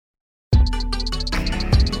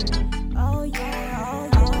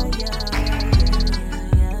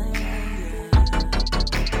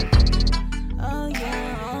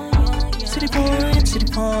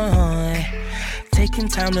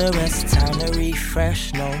Taking time to rest, time to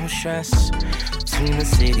refresh, no stress. Tune the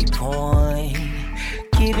city point.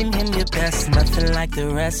 Giving him your best, nothing like the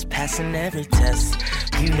rest. Passing every test,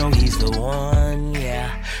 you know he's the one,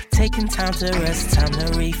 yeah. Taking time to rest, time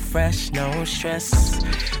to refresh, no stress.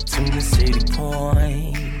 Tune the city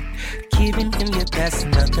point. Giving him your best,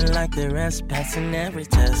 nothing like the rest. Passing every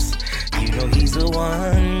test, you know he's the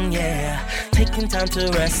one, yeah. Taking time to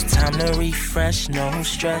rest, time to refresh, no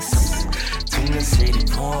stress. Tune the city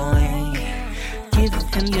point. Giving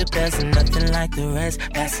him your best, nothing like the rest.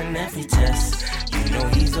 Passing every test, you know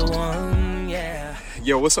he's the one, yeah.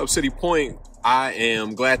 Yo, what's up, City Point? I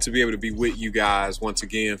am glad to be able to be with you guys once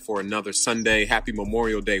again for another Sunday. Happy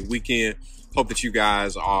Memorial Day weekend. Hope that you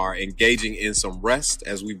guys are engaging in some rest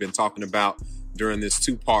as we've been talking about during this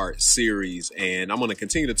two-part series. And I'm going to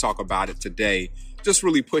continue to talk about it today, just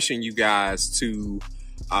really pushing you guys to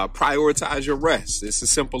prioritize your rest. It's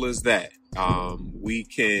as simple as that. We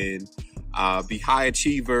can be high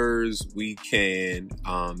achievers. We can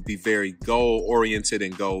be very goal-oriented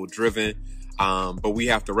and goal-driven. But we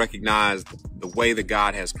have to recognize the way that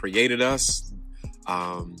God has created us,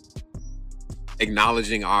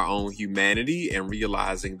 acknowledging our own humanity and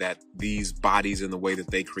realizing that these bodies and the way that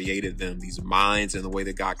they created them, these minds and the way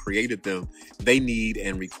that God created them, they need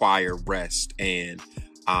and require rest. And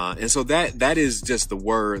so that is just the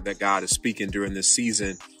word that God is speaking during this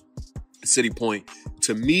season, City Point,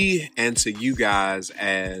 to me and to you guys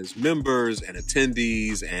as members and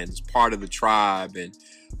attendees and as part of the tribe and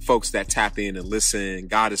folks that tap in and listen.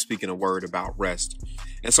 God is speaking a word about rest.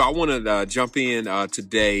 And so I want to jump in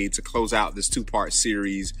today to close out this two-part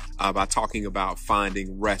series by talking about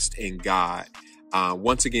finding rest in God.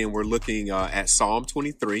 Once again, we're looking at Psalm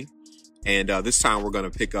 23. And this time we're going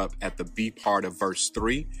to pick up at the B part of verse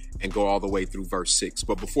 3 and go all the way through verse 6.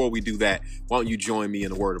 But before we do that, why don't you join me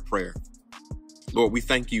in a word of prayer? Lord, we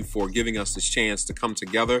thank you for giving us this chance to come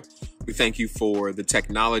together. We thank you for the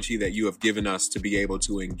technology that you have given us to be able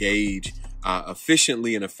to engage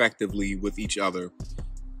efficiently and effectively with each other.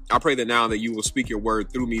 I pray that now that you will speak your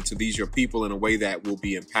word through me to these, your people, in a way that will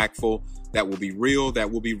be impactful, that will be real,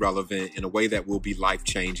 that will be relevant, in a way that will be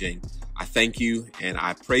life-changing. I thank you and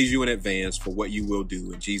I praise you in advance for what you will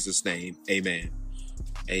do. In Jesus' name, amen.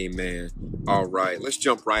 Amen. All right, let's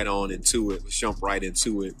jump right on into it. Let's jump right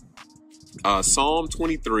into it. Psalm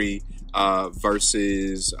 23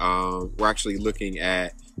 verses, we're actually looking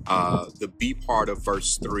at the B part of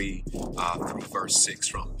verse 3 through verse 6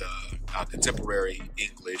 from the contemporary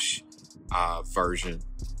English version.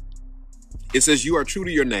 It says, "You are true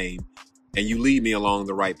to your name, and you lead me along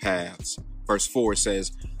the right paths." Verse 4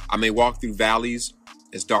 says, "I may walk through valleys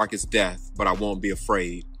as dark as death, but I won't be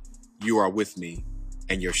afraid. You are with me,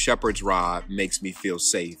 and your shepherd's rod makes me feel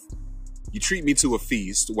safe. You treat me to a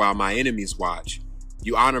feast while my enemies watch.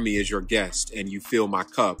 You honor me as your guest, and you fill my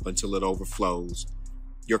cup until it overflows.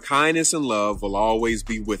 Your kindness and love will always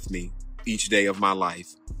be with me each day of my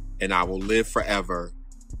life, and I will live forever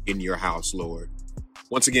in your house, Lord."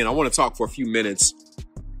 Once again, I want to talk for a few minutes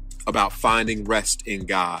about finding rest in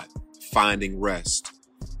God. Finding rest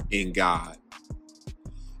in God.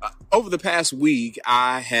 Over the past week,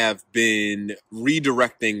 I have been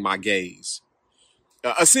redirecting my gaze.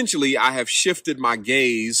 Essentially, I have shifted my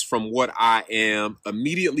gaze from what I am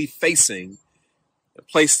immediately facing and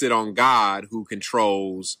placed it on God, who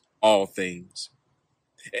controls all things.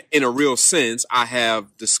 In a real sense, I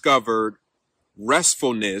have discovered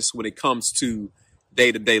restfulness when it comes to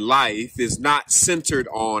day-to-day life is not centered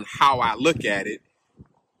on how I look at it.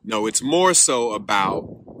 No, it's more so about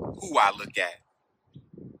who I look at.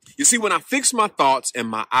 You see, when I fix my thoughts and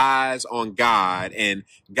my eyes on God and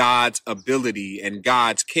God's ability and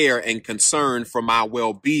God's care and concern for my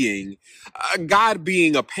well-being, God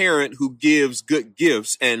being a parent who gives good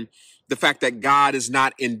gifts, and the fact that God is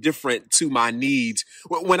not indifferent to my needs,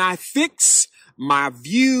 when I fix my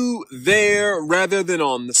view there rather than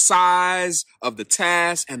on the size of the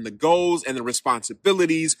tasks and the goals and the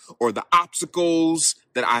responsibilities or the obstacles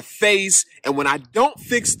that I face, and when I don't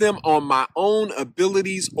fix them on my own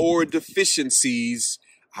abilities or deficiencies,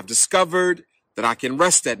 I've discovered that I can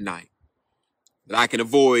rest at night, that I can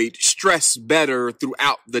avoid stress better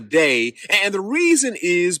throughout the day. And the reason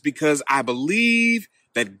is because I believe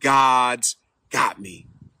that God's got me.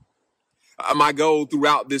 My goal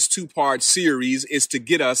throughout this two-part series is to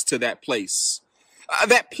get us to that place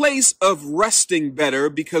of resting better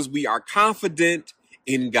because we are confident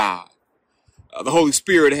in God. The Holy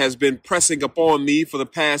Spirit has been pressing upon me for the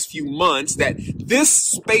past few months that this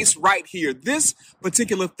space right here, this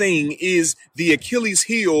particular thing, is the Achilles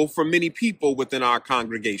heel for many people within our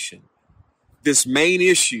congregation. This main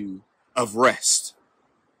issue of rest.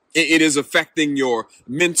 It is affecting your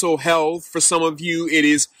mental health. For some of you, it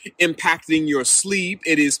is impacting your sleep.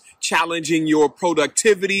 It is challenging your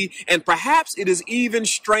productivity. And perhaps it is even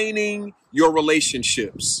straining your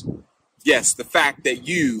relationships. Yes, the fact that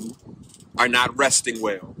you are not resting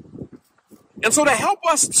well. And so to help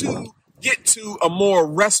us to get to a more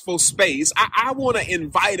restful space, I want to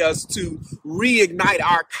invite us to reignite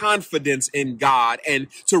our confidence in God and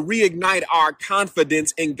to reignite our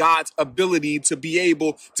confidence in God's ability to be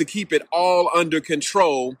able to keep it all under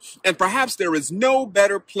control. And perhaps there is no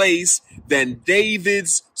better place than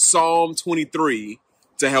David's Psalm 23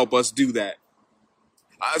 to help us do that.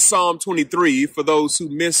 Psalm 23, for those who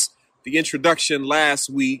missed the introduction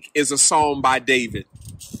last week, is a psalm by David.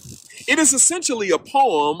 It is essentially a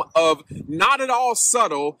poem of not at all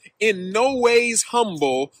subtle, in no ways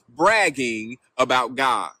humble, bragging about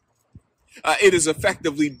God. It is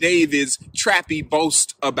effectively David's trappy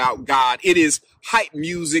boast about God. It is hype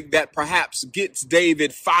music that perhaps gets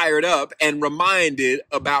David fired up and reminded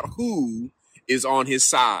about who is on his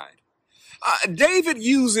side. David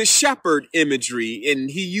uses shepherd imagery and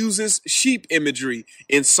he uses sheep imagery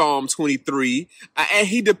in Psalm 23, and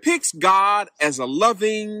he depicts God as a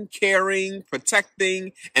loving, caring,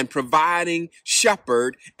 protecting, and providing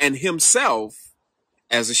shepherd and himself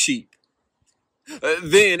as a sheep.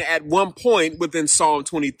 Then at one point within Psalm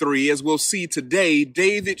 23, as we'll see today,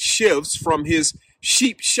 David shifts from his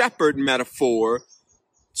sheep shepherd metaphor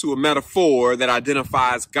to a metaphor that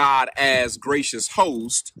identifies God as gracious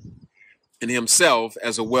host and himself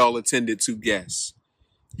as a well-attended to guest.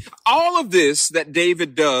 All of this that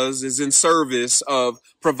David does is in service of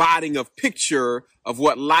providing a picture of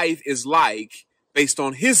what life is like based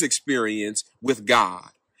on his experience with God.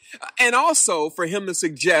 And also for him to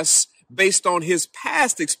suggest, based on his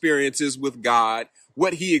past experiences with God,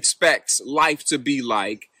 what he expects life to be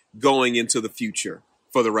like going into the future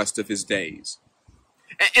for the rest of his days.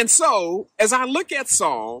 And so, as I look at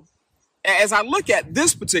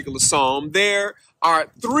this particular psalm, there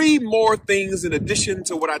are three more things in addition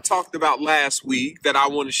to what I talked about last week that I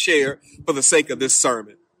want to share for the sake of this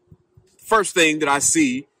sermon. First thing that I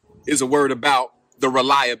see is a word about the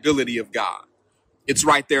reliability of God. It's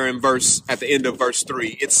right there at the end of verse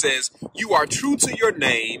 3. It says, "You are true to your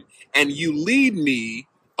name and you lead me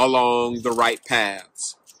along the right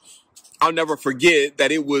paths." I'll never forget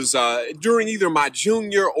that it was during either my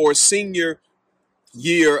junior or senior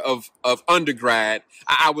year of undergrad.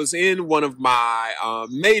 I was in one of my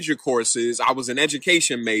major courses. I was an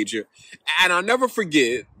education major. And I'll never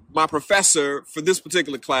forget my professor for this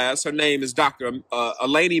particular class. Her name is Dr.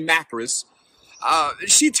 Eleni Macris.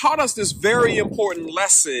 She taught us this very important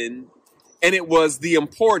lesson, and it was the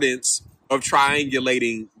importance of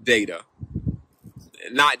triangulating data.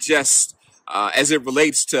 Not just as it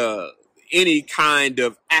relates to any kind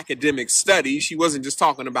of academic study. She wasn't just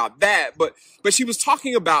talking about that, but she was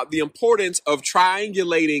talking about the importance of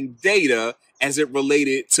triangulating data as it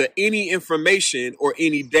related to any information or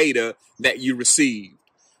any data that you received.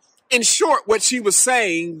 In short, what she was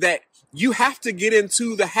saying that you have to get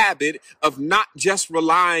into the habit of not just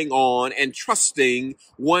relying on and trusting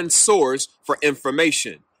one source for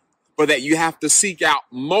information, but that you have to seek out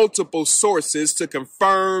multiple sources to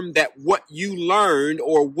confirm that what you learned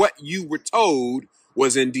or what you were told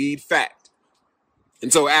was indeed fact.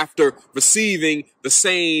 And so after receiving the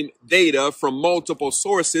same data from multiple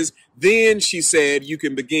sources, then she said you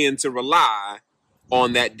can begin to rely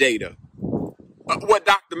on that data. What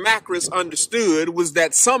Dr. Macris understood was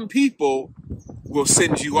that some people will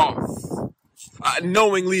send you off.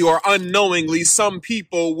 Knowingly or unknowingly, some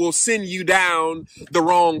people will send you down the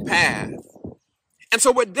wrong path. And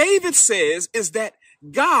so what David says is that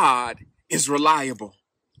God is reliable.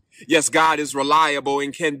 Yes, God is reliable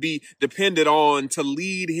and can be depended on to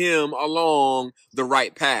lead him along the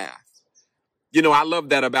right path. You know, I love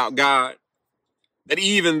that about God. That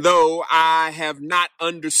even though I have not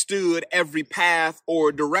understood every path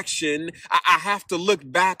or direction, I have to look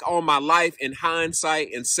back on my life in hindsight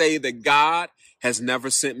and say that God has never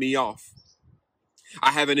sent me off.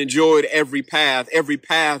 I haven't enjoyed every path. Every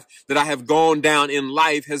path that I have gone down in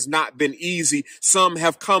life has not been easy. Some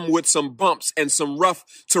have come with some bumps and some rough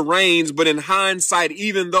terrains, but in hindsight,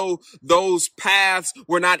 even though those paths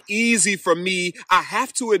were not easy for me, I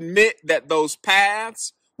have to admit that those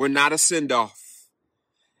paths were not a send-off.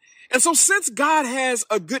 And so since God has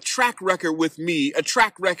a good track record with me, a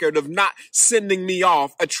track record of not sending me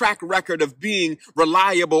off, a track record of being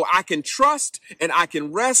reliable, I can trust and I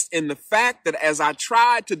can rest in the fact that as I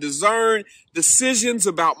try to discern decisions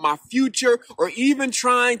about my future or even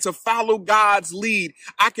trying to follow God's lead,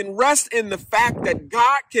 I can rest in the fact that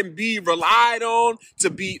God can be relied on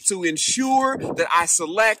to ensure that I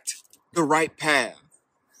select the right path.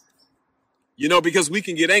 You know, because we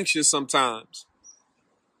can get anxious sometimes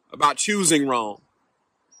about choosing wrong.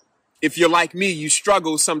 If you're like me, you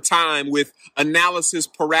struggle sometime with analysis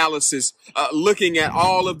paralysis, looking at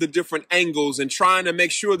all of the different angles and trying to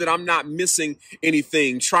make sure that I'm not missing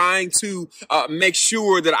anything, trying to make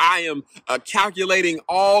sure that I am calculating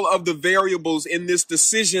all of the variables in this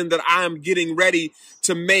decision that I am getting ready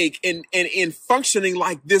to make. And in functioning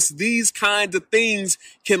like this, these kinds of things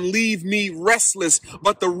can leave me restless.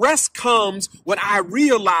 But the rest comes when I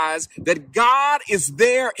realize that God is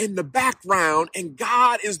there in the background and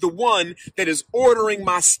God is the one that is ordering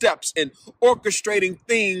my steps and orchestrating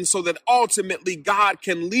things so that ultimately God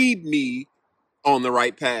can lead me on the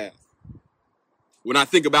right path. When I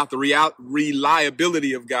think about the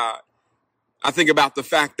reliability of God, I think about the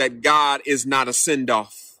fact that God is not a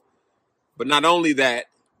send-off. But not only that,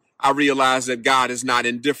 I realize that God is not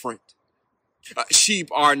indifferent. Sheep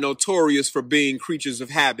are notorious for being creatures of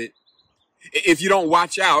habit. If you don't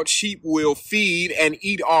watch out, sheep will feed and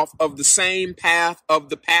eat off of the same path of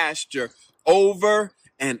the pasture over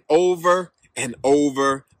and over and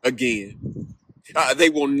over again. They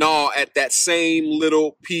will gnaw at that same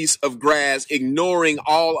little piece of grass, ignoring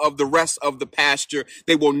all of the rest of the pasture.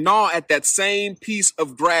 They will gnaw at that same piece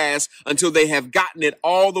of grass until they have gotten it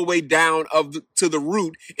all the way down to the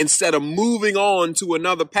root instead of moving on to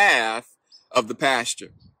another path of the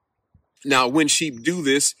pasture. Now, when sheep do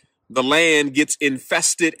this, the land gets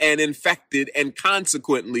infested and infected, and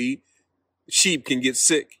consequently, sheep can get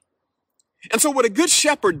sick. And so what a good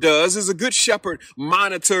shepherd does is a good shepherd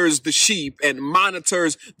monitors the sheep and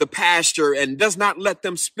monitors the pasture and does not let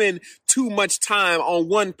them spend too much time on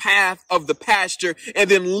one path of the pasture and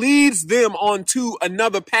then leads them onto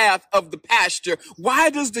another path of the pasture. Why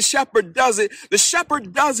does the shepherd does it? The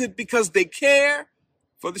shepherd does it because they care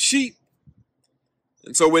for the sheep.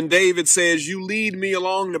 And so when David says, "You lead me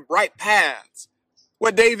along the right paths,"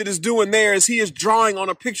 what David is doing there is he is drawing on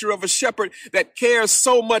a picture of a shepherd that cares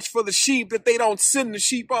so much for the sheep that they don't send the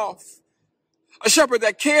sheep off. A shepherd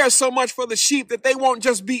that cares so much for the sheep that they won't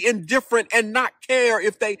just be indifferent and not care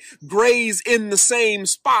if they graze in the same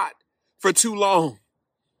spot for too long.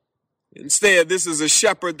 Instead, this is a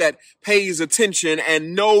shepherd that pays attention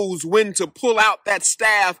and knows when to pull out that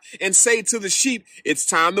staff and say to the sheep, "It's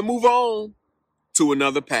time to move on to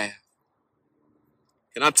another path."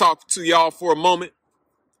 Can I talk to y'all for a moment?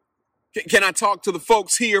 Can I talk to the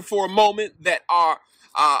folks here for a moment that are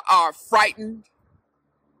frightened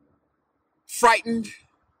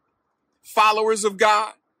followers of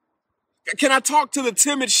God? Can I talk to the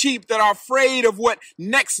timid sheep that are afraid of what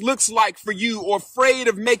next looks like for you or afraid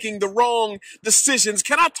of making the wrong decisions?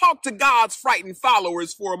 Can I talk to God's frightened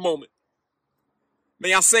followers for a moment?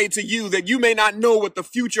 May I say to you that you may not know what the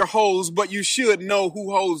future holds, but you should know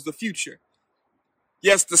who holds the future.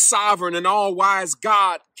 Yes, the sovereign and all-wise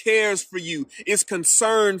God cares for you, is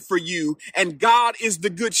concerned for you, and God is the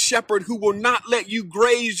good shepherd who will not let you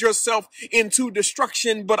graze yourself into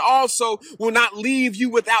destruction, but also will not leave you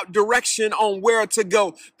without direction on where to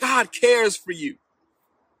go. God cares for you.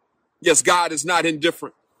 Yes, God is not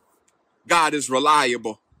indifferent. God is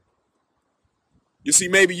reliable. You see,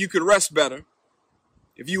 maybe you could rest better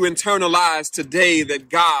if you internalize today that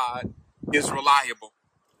God is reliable.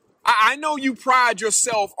 I know you pride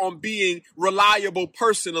yourself on being reliable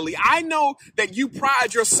personally. I know that you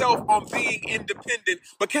pride yourself on being independent,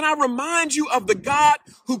 but can I remind you of the God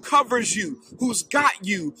who covers you, who's got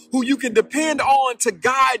you, who you can depend on to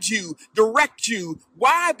guide you, direct you.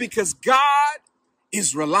 Why? Because God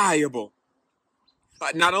is reliable.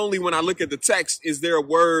 Not only when I look at the text is there a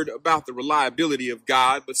word about the reliability of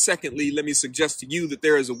God, but secondly, let me suggest to you that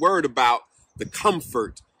there is a word about the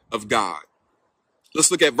comfort of God. Let's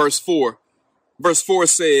look at verse 4. Verse 4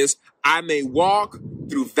 says, "I may walk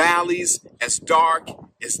through valleys as dark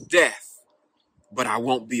as death, but I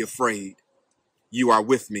won't be afraid. You are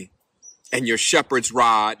with me, and your shepherd's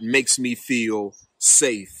rod makes me feel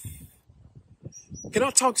safe." Can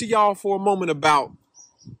I talk to y'all for a moment about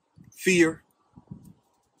fear?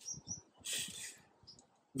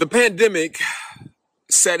 The pandemic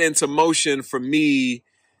set into motion for me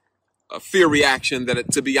a fear reaction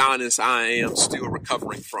that, to be honest, I am still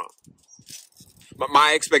recovering from.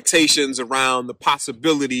 My expectations around the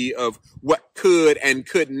possibility of what could and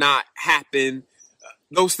could not happen,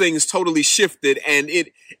 those things totally shifted, and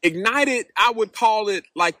it ignited, I would call it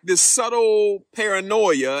like this subtle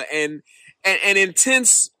paranoia and an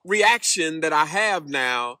intense reaction that I have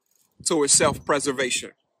now towards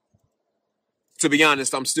self-preservation. To be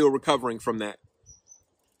honest, I'm still recovering from that.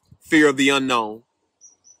 Fear of the unknown,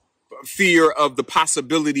 fear of the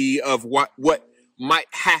possibility of what might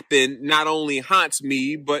happen not only haunts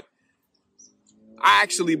me, but I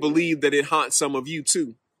actually believe that it haunts some of you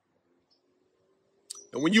too.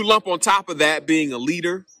 And when you lump on top of that being a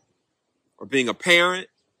leader or being a parent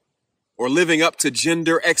or living up to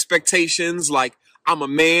gender expectations like I'm a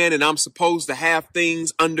man and I'm supposed to have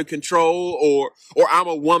things under control, or I'm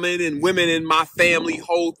a woman and women in my family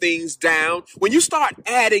hold things down. When you start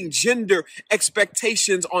adding gender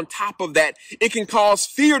expectations on top of that, it can cause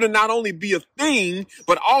fear to not only be a thing,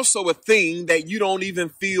 but also a thing that you don't even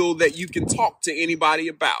feel that you can talk to anybody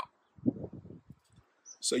about.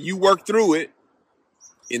 So you work through it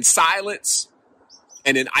in silence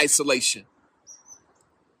and in isolation,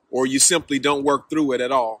 or you simply don't work through it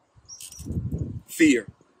at all. Fear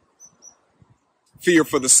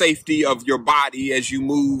for the safety of your body as you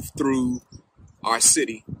move through our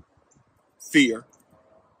city.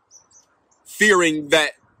 Fearing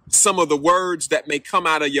that some of the words that may come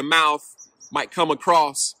out of your mouth might come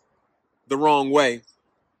across the wrong way.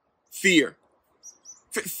 Fear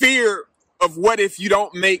of what if you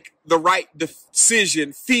don't make the right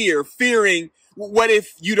decision. Fearing what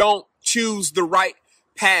if you don't choose the right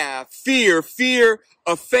path. Fear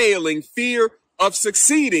of failing. Fear of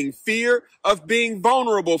succeeding, fear of being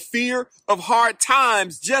vulnerable, fear of hard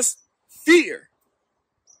times, just fear.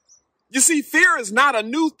 You see, fear is not a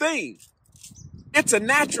new thing. It's a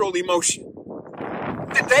natural emotion.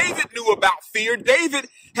 David knew about fear. David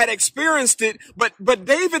had experienced it, but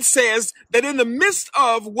David says that in the midst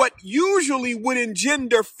of what usually would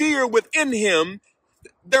engender fear within him,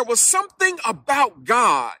 there was something about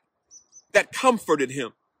God that comforted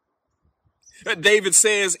him. David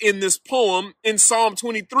says in this poem, in Psalm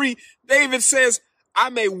 23, David says,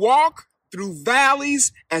 I may walk through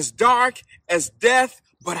valleys as dark as death,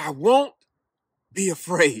 but I won't be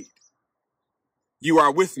afraid. You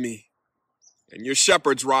are with me, and your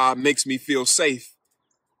shepherd's rod makes me feel safe.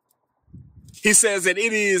 He says that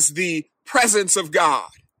it is the presence of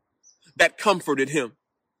God that comforted him.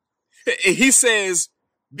 He says,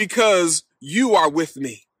 because you are with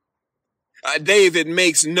me. David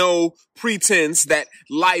makes no pretense that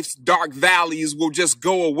life's dark valleys will just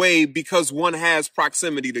go away because one has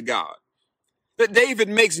proximity to God. That David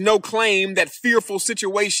makes no claim that fearful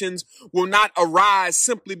situations will not arise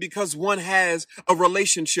simply because one has a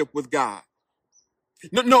relationship with God.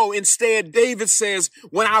 No, instead, David says,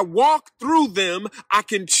 when I walk through them, I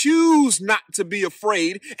can choose not to be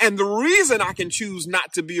afraid. And the reason I can choose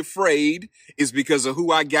not to be afraid is because of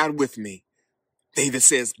who I got with me. David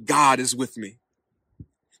says, God is with me.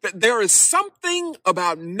 That there is something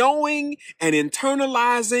about knowing and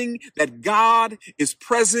internalizing that God is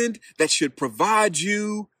present that should provide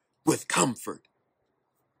you with comfort.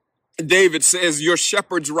 David says, your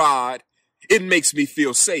shepherd's rod, it makes me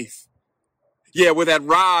feel safe. Yeah, with that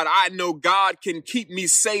rod, I know God can keep me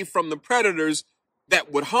safe from the predators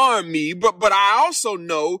that would harm me. But I also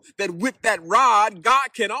know that with that rod, God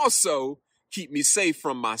can also keep me safe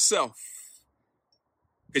from myself.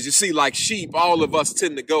 Because you see, like sheep, all of us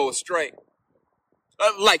tend to go astray.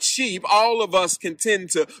 Like sheep, all of us can tend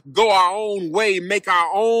to go our own way, make our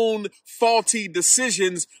own faulty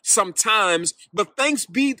decisions sometimes. But thanks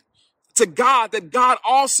be to God that God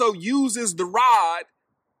also uses the rod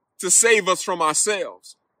to save us from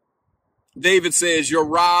ourselves. David says, your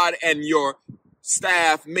rod and your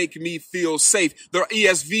staff make me feel safe. The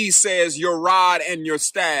ESV says, your rod and your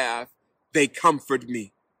staff, they comfort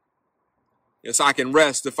me. Yes, I can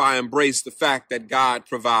rest if I embrace the fact that God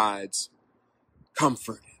provides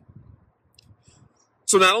comfort.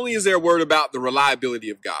 So not only is there a word about the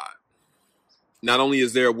reliability of God, not only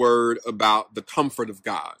is there a word about the comfort of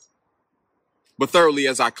God, but thirdly,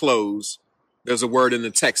 as I close, there's a word in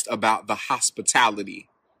the text about the hospitality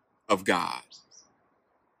of God.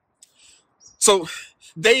 So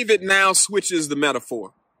David now switches the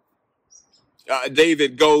metaphor.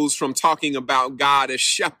 David goes from talking about God as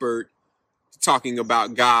shepherd talking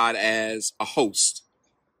about God as a host.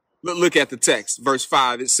 Look at the text, verse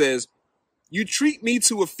 5. It says, you treat me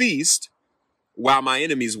to a feast while my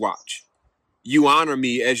enemies watch. You honor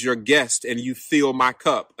me as your guest and you fill my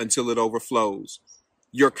cup until it overflows.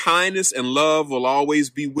 Your kindness and love will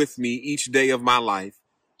always be with me each day of my life,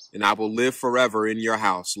 and I will live forever in your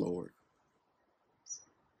house, Lord.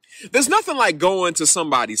 There's nothing like going to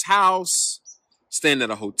somebody's house, staying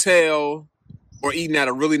at a hotel, or eating at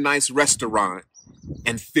a really nice restaurant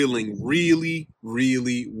and feeling really,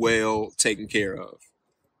 really well taken care of.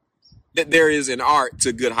 That there is an art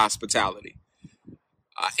to good hospitality.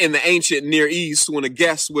 In the ancient Near East, when a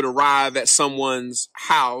guest would arrive at someone's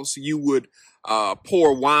house, you would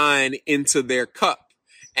pour wine into their cup.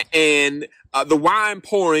 And the wine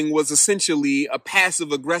pouring was essentially a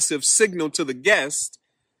passive-aggressive signal to the guest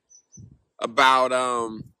about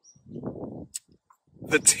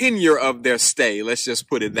the tenure of their stay. Let's just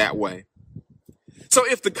put it that way. So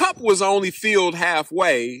if the cup was only filled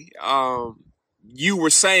halfway, you were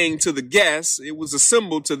saying to the guests, it was a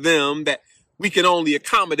symbol to them that we can only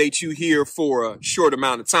accommodate you here for a short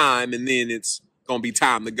amount of time, and then it's going to be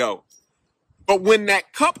time to go. But when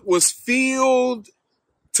that cup was filled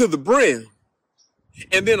to the brim,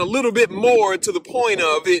 and then a little bit more to the point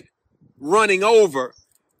of it running over,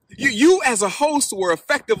 you as a host were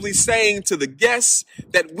effectively saying to the guests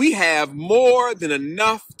that we have more than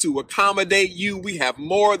enough to accommodate you. We have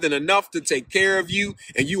more than enough to take care of you,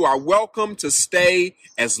 and you are welcome to stay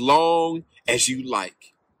as long as you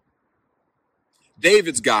like.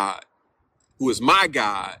 David's God, who is my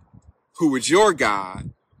God, who is your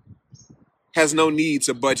God, has no need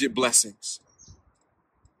to budget blessings.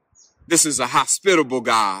 This is a hospitable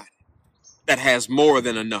God that has more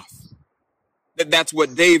than enough. That's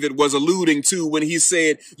what David was alluding to when he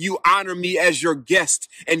said, you honor me as your guest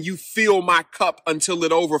and you fill my cup until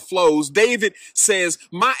it overflows. David says,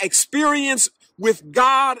 my experience with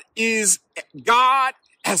God is God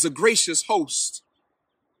as a gracious host.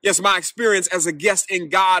 Yes, my experience as a guest in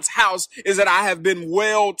God's house is that I have been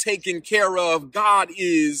well taken care of. God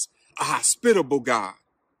is a hospitable God.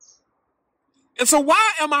 And so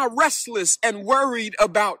why am I restless and worried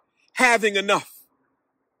about having enough?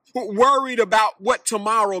 Worried about what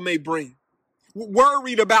tomorrow may bring?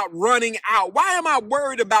 Worried about running out? Why am I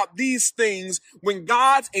worried about these things when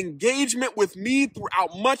God's engagement with me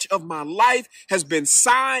throughout much of my life has been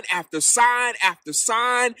sign after sign after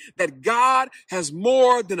sign that God has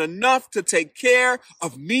more than enough to take care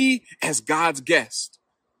of me as God's guest?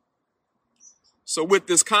 So with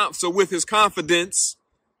his confidence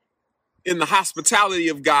in the hospitality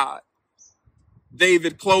of God,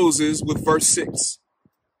 David closes with verse 6.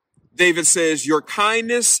 David says, your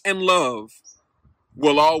kindness and love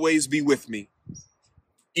will always be with me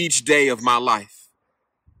each day of my life,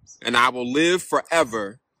 and I will live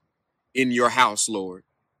forever in your house, Lord.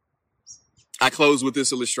 I close with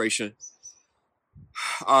this illustration.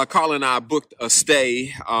 Carl and I booked a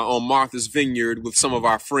stay on Martha's Vineyard with some of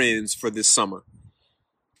our friends for this summer.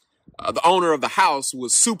 The owner of the house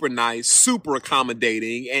was super nice, super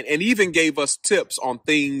accommodating, and even gave us tips on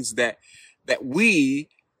things that we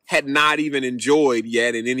had not even enjoyed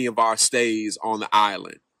yet in any of our stays on the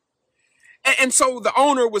island. And so the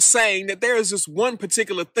owner was saying that there is this one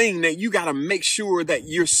particular thing that you got to make sure that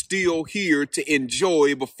you're still here to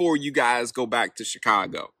enjoy before you guys go back to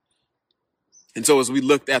Chicago. And so as we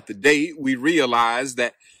looked at the date, we realized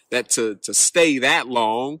that to stay that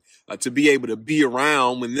long, to be able to be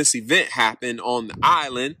around when this event happened on the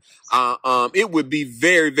island, it would be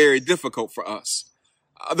very, very difficult for us.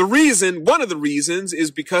 One of the reasons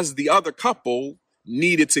is because the other couple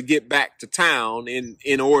needed to get back to town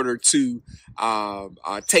in order to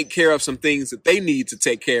take care of some things that they need to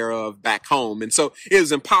take care of back home. And so it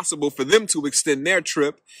was impossible for them to extend their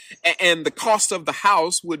trip, and the cost of the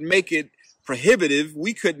house would make it prohibitive.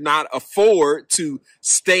 We could not afford to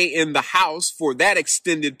stay in the house for that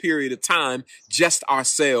extended period of time, just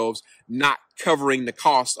ourselves, not covering the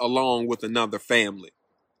cost along with another family.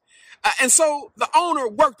 And so the owner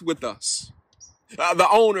worked with us. The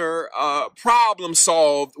owner problem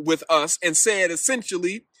solved with us and said,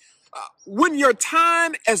 essentially, when your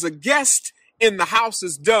time as a guest in the house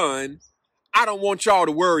is done, I don't want y'all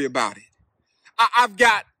to worry about it. I've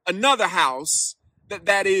got another house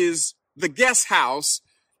that is the guest house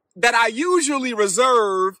that I usually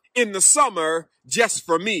reserve in the summer just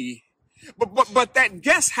for me. But that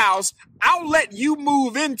guest house, I'll let you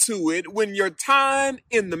move into it when your time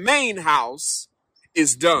in the main house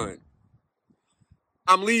is done.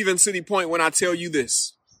 I'm leaving City Point when I tell you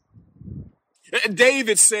this.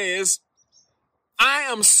 David says, I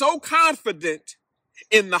am so confident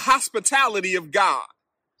in the hospitality of God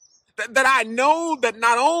that I know that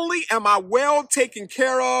not only am I well taken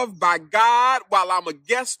care of by God while I'm a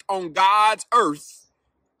guest on God's earth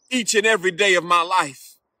each and every day of my life,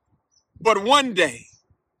 but one day,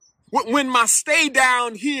 when my stay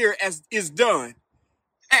down here is done,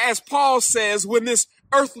 as Paul says, when this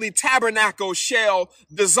earthly tabernacle shall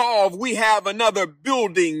dissolve, we have another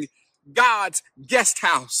building, God's guest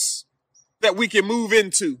house, that we can move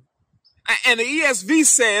into. And the ESV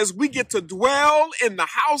says we get to dwell in the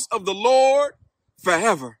house of the Lord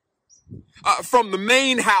forever. From the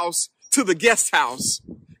main house to the guest house,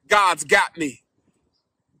 God's got me.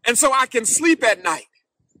 And so I can sleep at night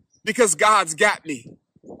because God's got me.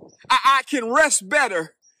 I can rest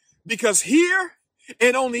better because here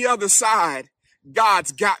and on the other side,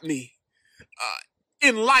 God's got me.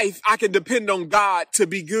 In life, I can depend on God to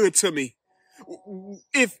be good to me.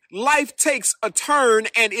 If life takes a turn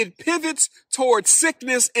and it pivots towards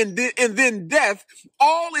sickness and then death,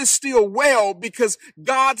 all is still well because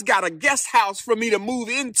God's got a guest house for me to move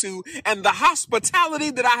into, and the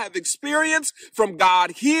hospitality that I have experienced from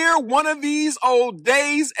God here one of these old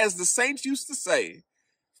days, as the saints used to say,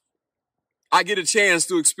 I get a chance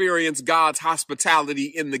to experience God's hospitality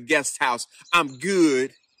in the guest house. I'm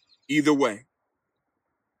good either way.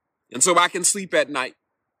 And so I can sleep at night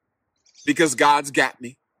because God's got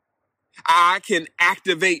me. I can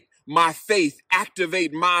activate my faith,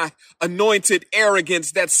 activate my anointed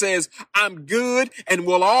arrogance that says I'm good and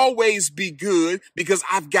will always be good because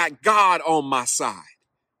I've got God on my side.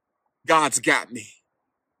 God's got me.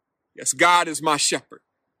 Yes, God is my shepherd.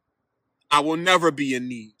 I will never be in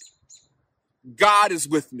need. God is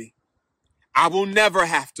with me. I will never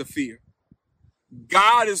have to fear.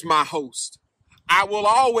 God is my host. I will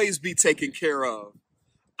always be taken care of.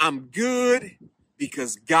 I'm good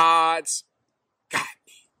because God's got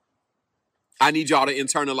me. I need y'all to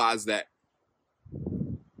internalize that.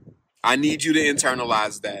 I need you to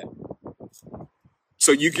internalize that.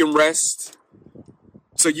 So you can rest,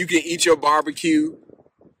 so you can eat your barbecue,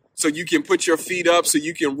 so you can put your feet up, so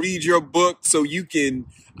you can read your book, so you can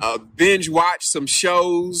binge watch some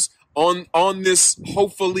shows on this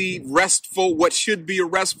hopefully restful, what should be a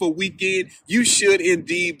restful weekend. You should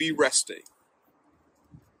indeed be resting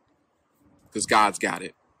because God's got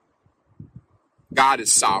it. God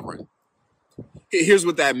is sovereign. Here's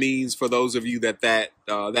what that means for those of you that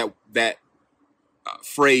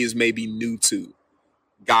phrase may be new to: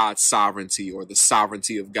 God's sovereignty, or the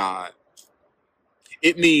sovereignty of God.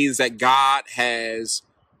 It means that God has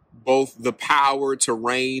both the power to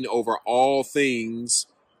reign over all things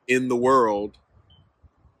in the world,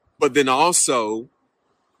 but then also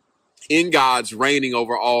in God's reigning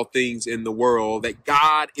over all things in the world, that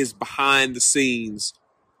God is behind the scenes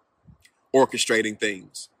orchestrating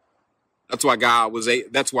things. That's why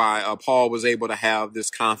Paul was able to have this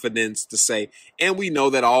confidence to say, and we know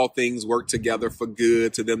that all things work together for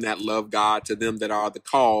good to them that love God, to them that are the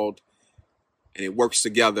called, and it works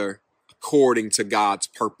together according to God's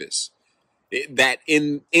purpose. That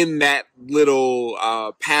in that little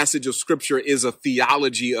passage of scripture is a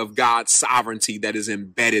theology of God's sovereignty that is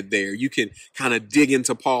embedded there. You can kind of dig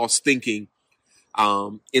into Paul's thinking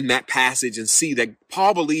in that passage and see that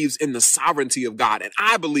Paul believes in the sovereignty of God, and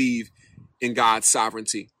I believe in God's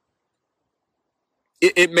sovereignty.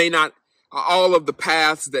 It may not, all of the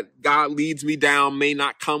paths that God leads me down may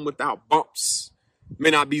not come without bumps, may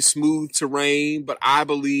not be smooth terrain, but I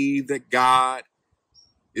believe that God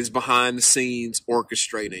is behind the scenes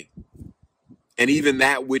orchestrating. And even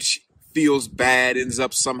that which feels bad ends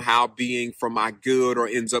up somehow being for my good, or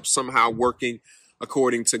ends up somehow working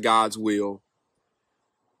according to God's will.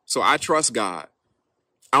 So I trust God.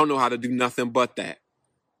 I don't know how to do nothing but that.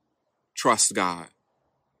 Trust God.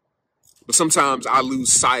 But sometimes I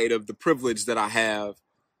lose sight of the privilege that I have.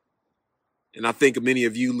 And I think many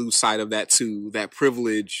of you lose sight of that too, that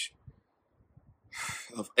privilege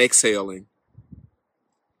of exhaling,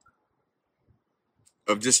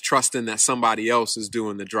 of just trusting that somebody else is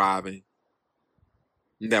doing the driving,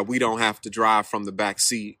 and that we don't have to drive from the back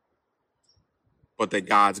seat, but that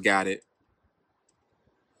God's got it.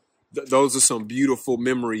 Those are some beautiful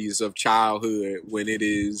memories of childhood, when it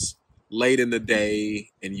is late in the day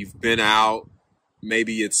and you've been out.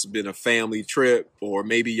 Maybe it's been a family trip, or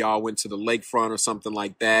maybe y'all went to the lakefront or something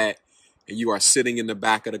like that, and you are sitting in the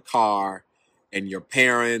back of the car, and your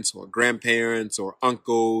parents or grandparents or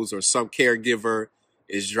uncles or some caregiver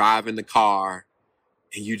is driving the car,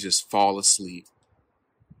 and you just fall asleep.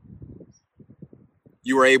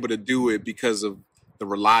 You were able to do it because of the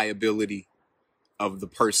reliability of the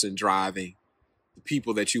person driving, the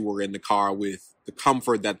people that you were in the car with, the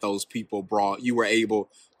comfort that those people brought. You were able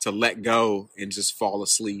to let go and just fall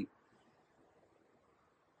asleep.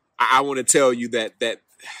 I want to tell you that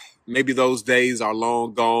maybe those days are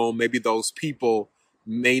long gone. Maybe those people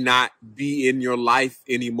may not be in your life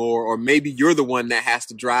anymore, or maybe you're the one that has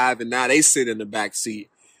to drive and now they sit in the back seat.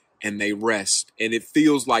 and they rest. And it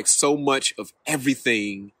feels like so much of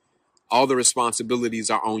everything, all the responsibilities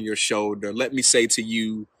are on your shoulder. Let me say to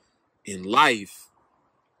you, in life,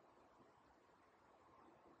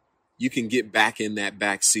 you can get back in that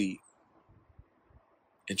back seat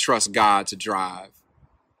and trust God to drive.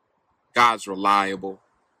 God's reliable.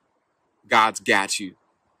 God's got you.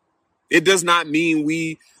 It does not mean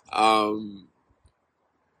we fall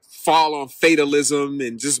on fatalism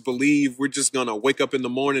and just believe we're just going to wake up in the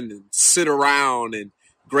morning and sit around and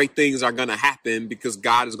great things are going to happen because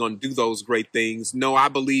God is going to do those great things. No, I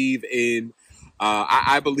believe in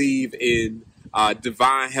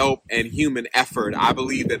divine help and human effort. I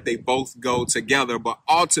believe that they both go together, but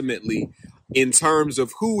ultimately, in terms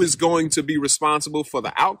of who is going to be responsible for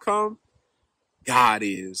the outcome, God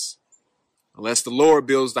is. Unless the Lord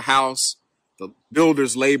builds the house, the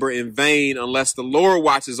builders labor in vain. Unless the Lord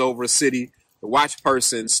watches over a city, the watch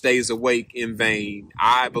person stays awake in vain.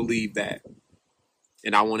 I believe that.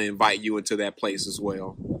 And I want to invite you into that place as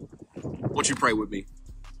well. Won't you pray with me?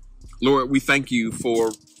 Lord, we thank you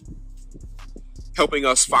for helping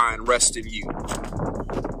us find rest in you.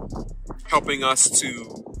 Helping us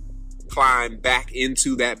to climb back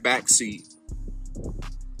into that back seat.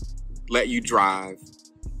 Let you drive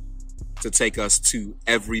to take us to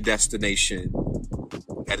every destination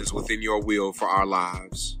that is within your will for our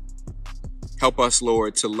lives. Help us,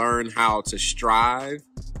 Lord, to learn how to strive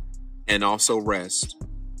and also rest.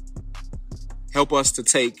 Help us to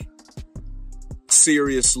take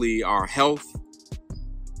seriously our health,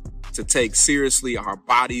 to take seriously our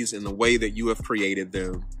bodies in the way that you have created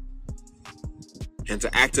them, and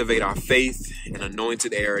to activate our faith and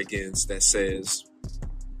anointed arrogance that says,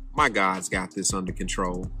 my God's got this under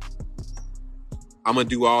control. I'm going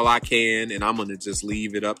to do all I can, and I'm going to just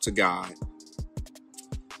leave it up to God.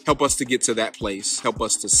 Help us to get to that place. Help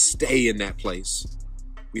us to stay in that place.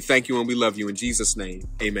 We thank you and we love you in Jesus' name.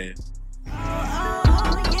 Amen.